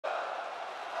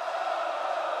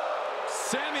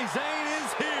Sami Zayn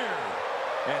is here.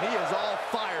 And he is all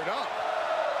fired up.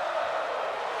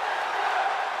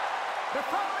 The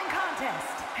following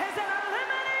contest is an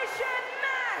elimination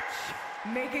match.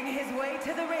 Making his way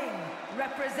to the ring,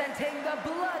 representing the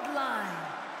Bloodline.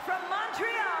 From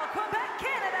Montreal, Quebec,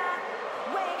 Canada,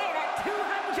 weighing in at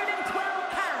 212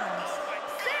 pounds,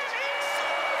 Sami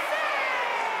Zayn!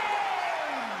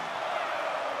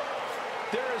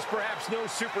 There is perhaps no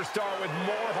superstar with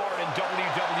more heart in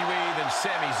WWE than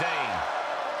Sami Zayn.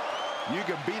 You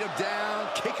can beat him down,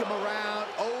 kick him around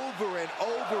over and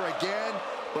over again,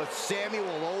 but Sami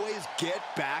will always get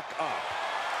back up.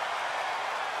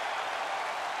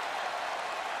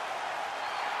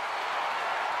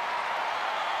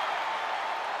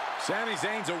 Sami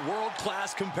Zayn's a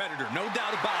world-class competitor, no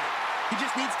doubt about it. He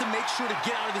just needs to make sure to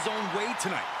get out of his own way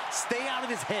tonight. Stay out of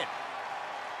his head.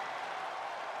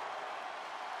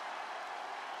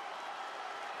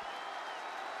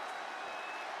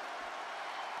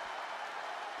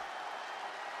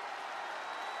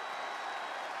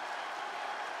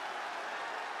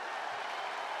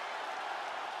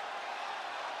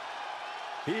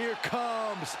 Here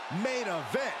comes main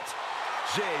event,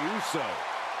 Jey Uso.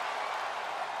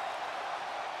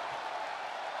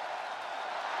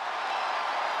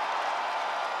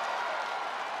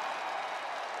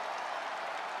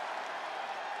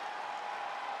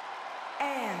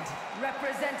 And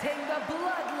representing the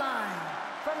Bloodline,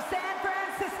 from San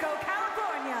Francisco,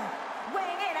 California,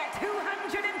 weighing in at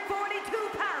 242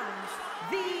 pounds,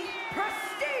 the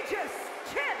prestigious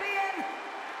champion,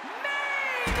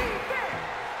 main event,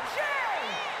 Jey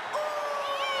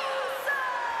Uso!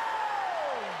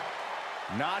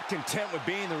 Not content with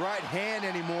being the right hand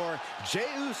anymore, Jey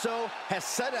Uso has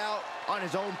set out on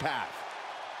his own path.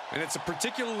 And it's a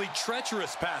particularly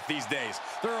treacherous path these days.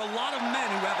 There are a lot of men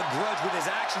who have a grudge with his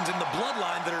actions in the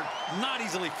Bloodline that are not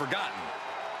easily forgotten.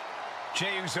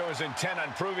 Jey Uso is intent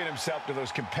on proving himself to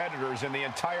those competitors in the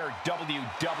entire WWE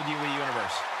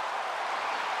Universe.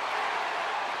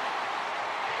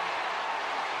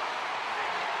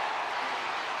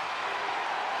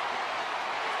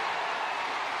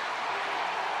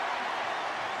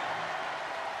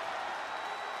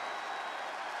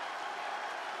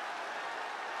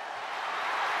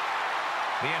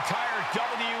 The entire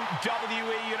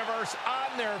WWE Universe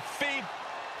on their feet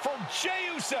for Jey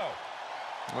Uso.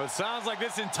 Well, it sounds like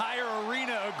this entire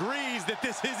arena agrees that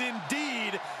this is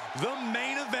indeed the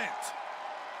main event.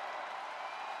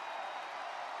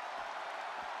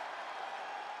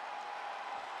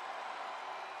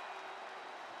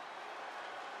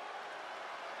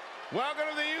 Welcome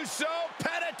to the Uso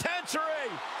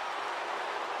Penitentiary.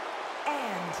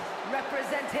 And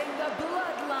representing the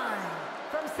Bloodline,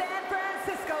 from San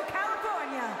Francisco,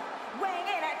 California, weighing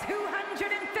in at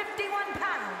 251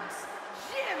 pounds,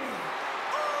 Jey Uso!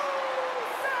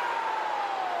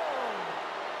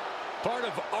 Part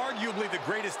of arguably the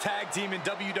greatest tag team in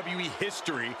WWE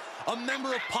history, a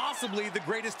member of possibly the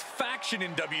greatest faction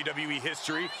in WWE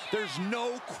history, there's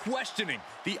no questioning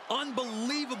the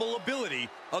unbelievable ability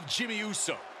of Jey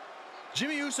Uso.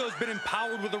 Jey Uso has been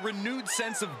empowered with a renewed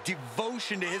sense of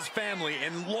devotion to his family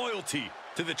and loyalty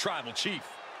to the tribal chief.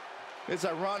 It's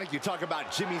ironic you talk about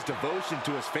Jimmy's devotion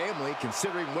to his family,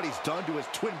 considering what he's done to his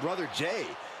twin brother, Jey.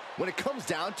 When it comes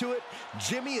down to it,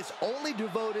 Jimmy is only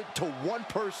devoted to one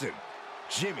person,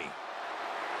 Jimmy.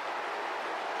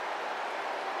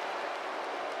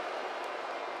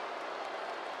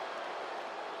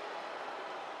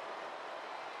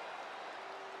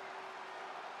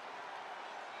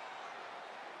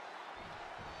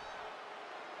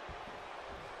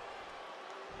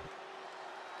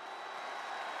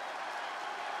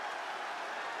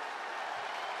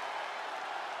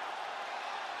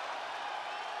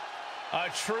 A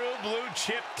true blue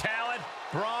chip talent,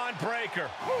 Bron Breakker.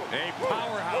 A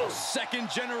powerhouse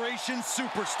second-generation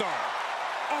superstar.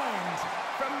 And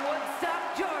from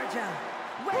Woodstock, Georgia,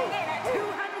 weighing in at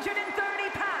 230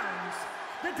 pounds,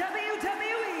 the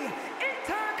WWE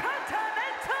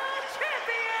Intercontinental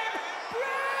Champion,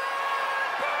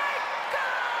 Bron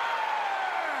Breakker!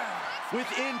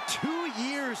 Within 2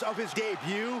 years of his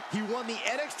debut, he won the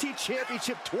NXT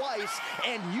Championship twice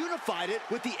and unified it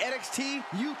with the NXT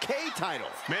UK title.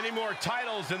 Many more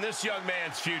titles in this young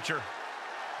man's future.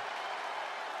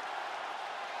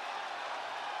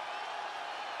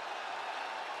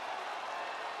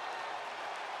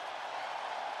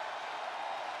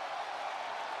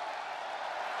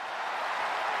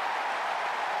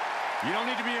 You don't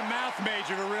need to be a math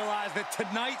major to realize that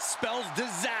tonight spells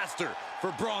disaster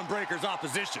for Bron Breakker's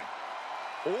opposition.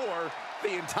 Or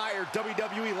the entire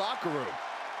WWE locker room.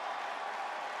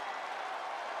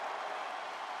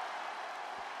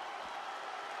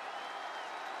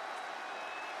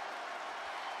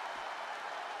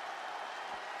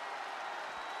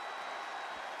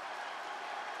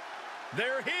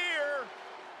 They're here.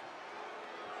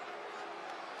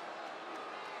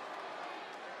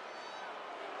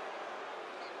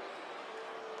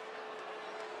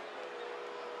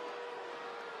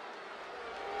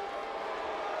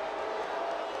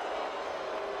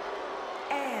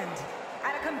 And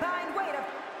at a combined weight of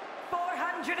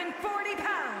 440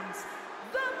 pounds,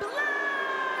 the Bloodline!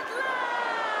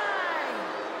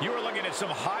 You are looking at some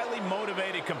highly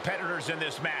motivated competitors in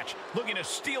this match, looking to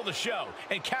steal the show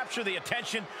and capture the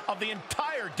attention of the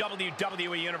entire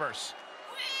WWE Universe.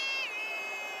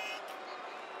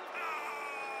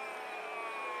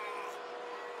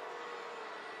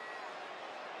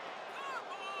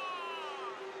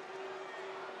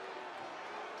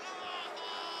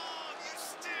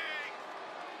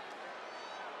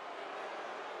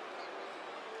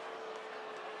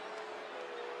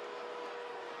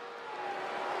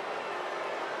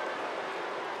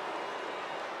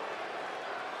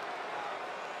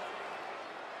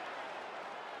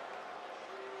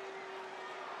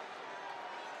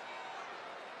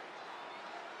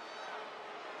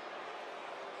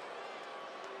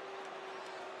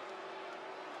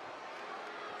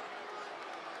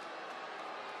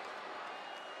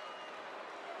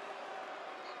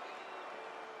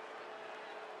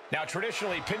 Now,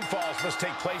 traditionally, pinfalls must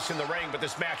take place in the ring, but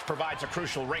this match provides a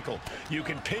crucial wrinkle. You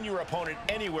can pin your opponent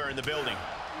anywhere in the building.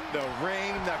 The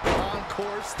ring, the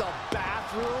concourse, the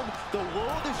bathroom, the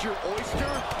world is your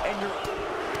oyster, and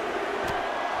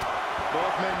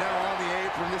both men now on the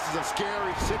apron. This is a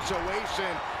scary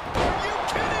situation. Are you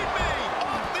kidding me?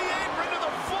 Off the apron to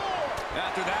the floor!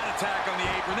 After that attack on the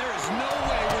apron, there is no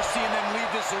way we're seeing them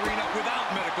leave this arena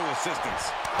without medical assistance.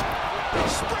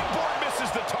 Springboard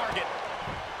misses the target.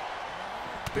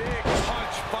 Big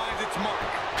punch finds its mark.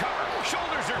 Cover.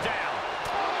 Shoulders are down.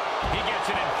 He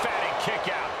gets an emphatic kick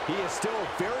out. He is still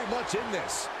very much in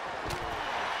this.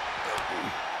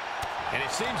 And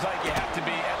it seems like you have to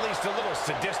be at least a little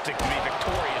sadistic to be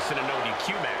victorious in a no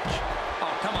DQ match.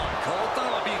 Oh, come on, Cole. It's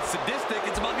not about being sadistic.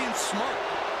 It's about being smart.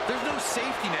 There's no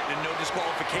safety net in a no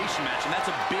disqualification match, and that's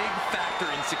a big factor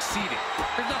in succeeding.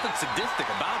 There's nothing sadistic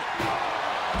about it.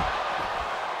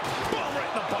 Boom, right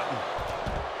in the button.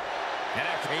 And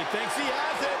after He thinks he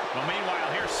has it. well, meanwhile,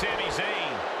 here's Sami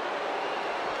Zayn.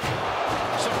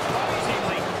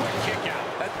 Surprisingly quick kick out.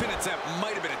 That pin attempt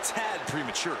might have been a tad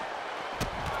premature.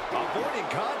 Avoiding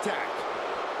contact.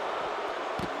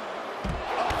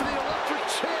 Up to the electric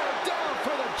chair, down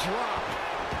for the drop.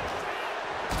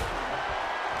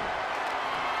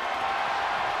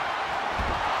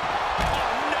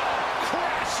 Oh, no!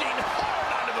 Crashing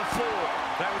hard onto the floor.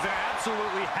 That was an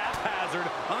absolutely haphazard,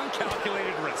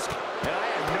 uncalculated risk. And I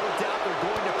have no doubt they're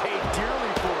going to pay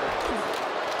dearly for it.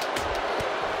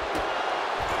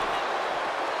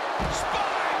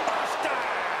 Spine buster!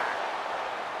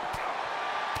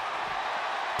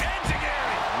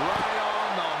 Enziguri! Right on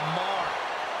the mark.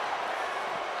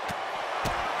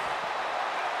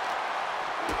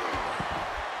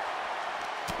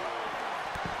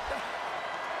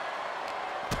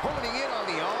 Honing in on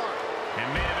the arm. And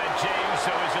main event Jey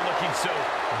Uso isn't looking so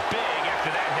big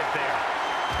after that hit there.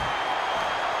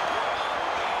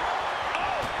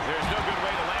 Oh! There's no good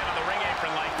way to land on the ring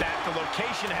apron like that. The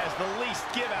location has the least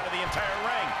give out of the entire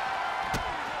ring.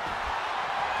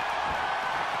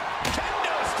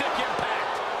 Kendo stick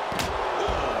impact.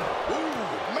 Ooh,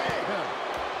 man.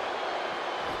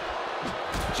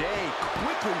 Jey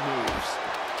quickly moves.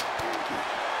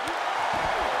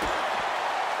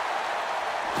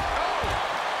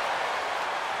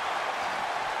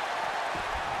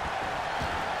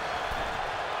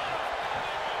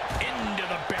 Into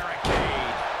the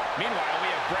barricade. Meanwhile, we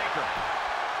have Breaker.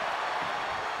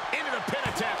 Into the pin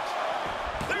attempt.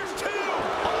 There's two.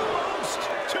 Almost.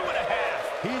 2.5.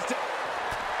 He's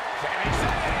Sami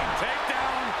Zayn.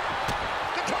 Takedown.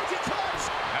 the coaching touch.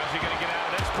 How's he going to get out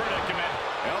of this predicament?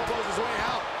 Elbows his way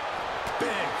out.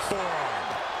 Big forearm.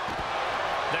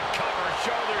 The cover,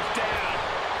 shoulders down.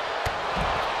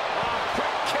 Oh,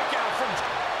 quick kick out from...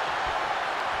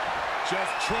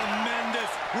 Just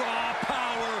tremendous raw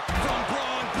power from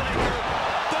Bron Breakker.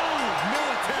 Boom!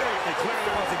 Military. It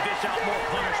clearly wants to dish out more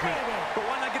punishment. But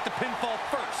why not get the pinfall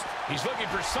first? He's looking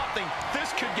for something.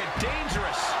 This could get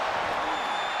dangerous.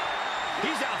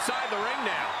 He's outside the ring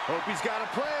now. Hope he's got a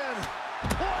plan.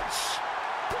 Punch.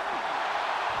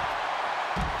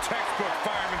 Textbook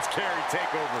fireman's carry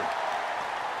takeover.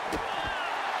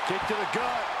 Kick to the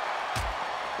gut.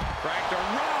 Cracked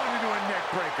around into a neck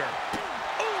breaker.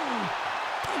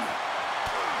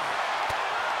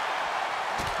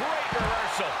 Great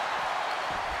reversal.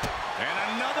 And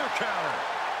another counter.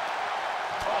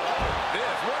 Oh,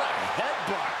 this, what a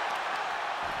headbutt.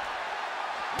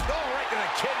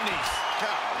 kidneys.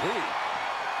 Golly.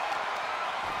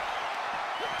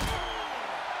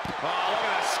 Oh, look at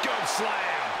that scoop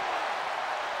slam.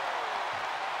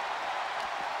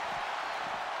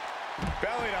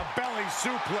 Belly-to-belly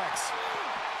suplex.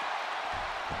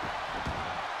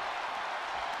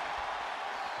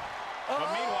 But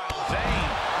meanwhile, Zayn.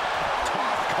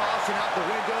 Tossed caution out the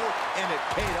window, and it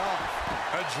paid off.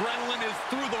 Adrenaline is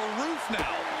through the roof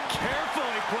now.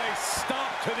 Carefully placed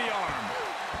stomp to the arm.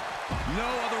 No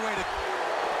other way to...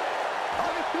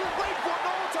 Wait for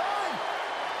no time.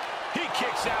 He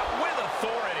kicks out with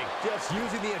authority. Just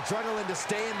using the adrenaline to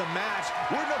stay in the match.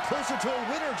 We're no closer to a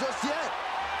winner just yet.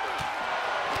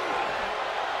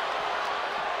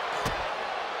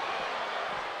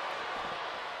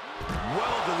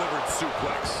 Well-delivered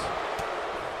suplex.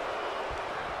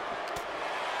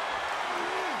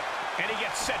 And he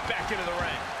gets set back into the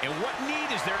ring. And what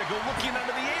need is there to go looking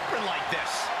under the apron like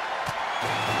this?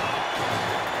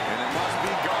 And it must be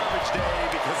garbage day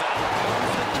because out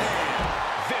comes the can.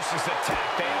 This is a tap.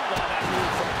 They outlaw that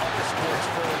move from other sports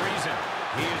for a reason.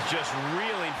 He is just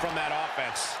reeling from that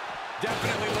offense.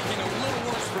 Definitely looking a little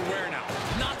worse for wear now.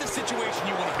 Not the situation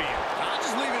you want to be in. I'll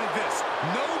just leave it at this.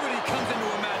 Nobody comes into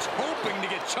a match hoping to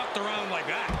get chucked around like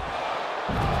that.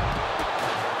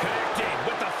 Connecting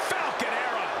with the Falcon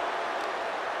Arrow.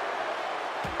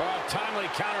 Oh, timely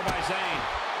counter by Zayn.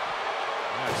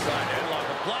 Side headlock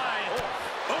applied.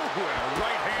 Oh, and a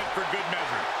right hand for good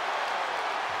measure.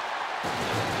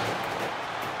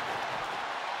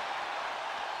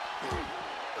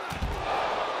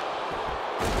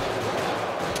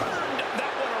 Turned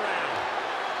that one around.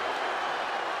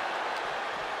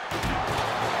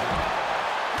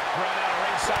 Run out of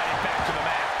ringside and back to the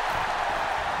mat.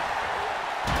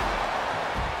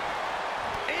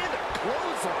 And a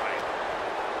clothesline.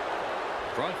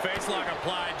 Front face lock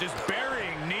applied, just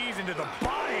burying knees into the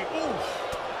body. Oof.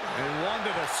 And one to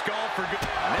the skull for good.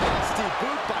 Nasty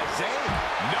boot by Zayn.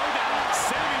 No doubt,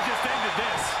 Sami just ended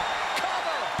this.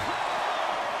 Cover.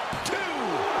 2.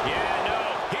 Yeah,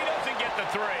 no, he doesn't get the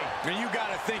 3. And you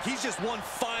got to think, he's just one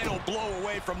final blow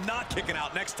away from not kicking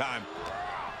out next time.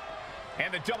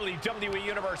 And the WWE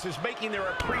Universe is making their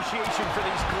appreciation for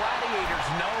these gladiators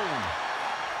known.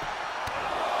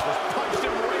 Just punched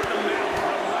him right in the mouth.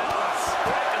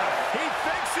 Relentless. He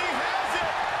thinks he has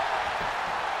it.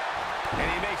 And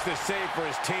he makes the save for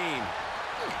his team.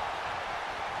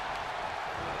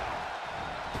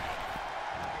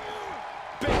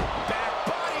 Big back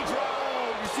body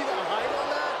drop. You see that height on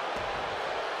that?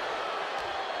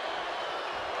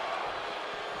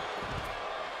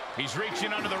 He's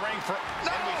reaching under the ring for...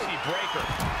 No! And we see breaker.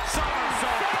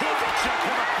 Somersault picture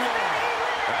to the floor.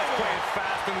 That's playing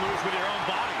fast and loose with your own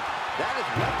body. That is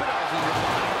weaponizing your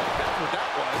body. That's what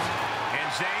that was. And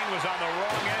Zayn was on the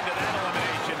wrong end of that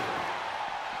elimination.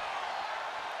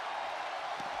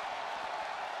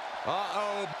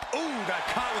 Uh-oh. Ooh, got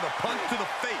caught with a punch to the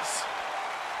face.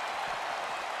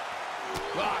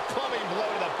 Clubbing blow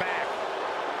to the back.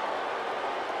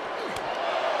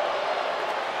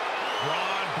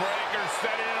 Bron Breaker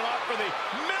setting it up for the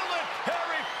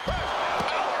military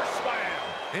power slam.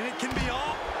 And it can be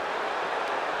all.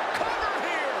 Cover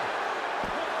here.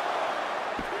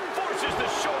 Forces the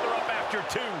shoulder up after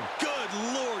 2. Good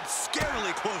Lord,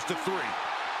 scarily close to 3.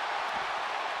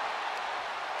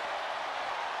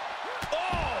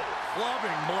 Oh,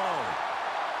 clubbing blow.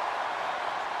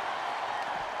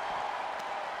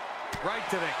 Right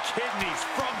to the kidneys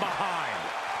from behind.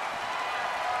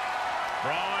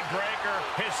 Bron Breaker,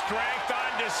 his strength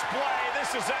on display.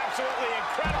 This is absolutely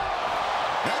incredible.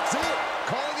 That's it.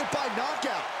 Calling it by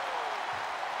knockout.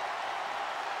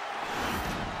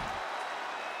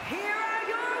 Here are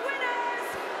your winners.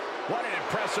 What an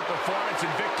impressive performance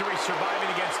and victory,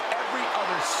 surviving against every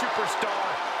other superstar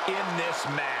in this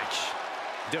match.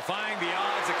 Defying the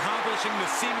odds, accomplishing the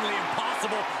seemingly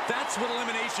impossible. That's what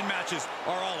elimination matches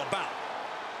are all about.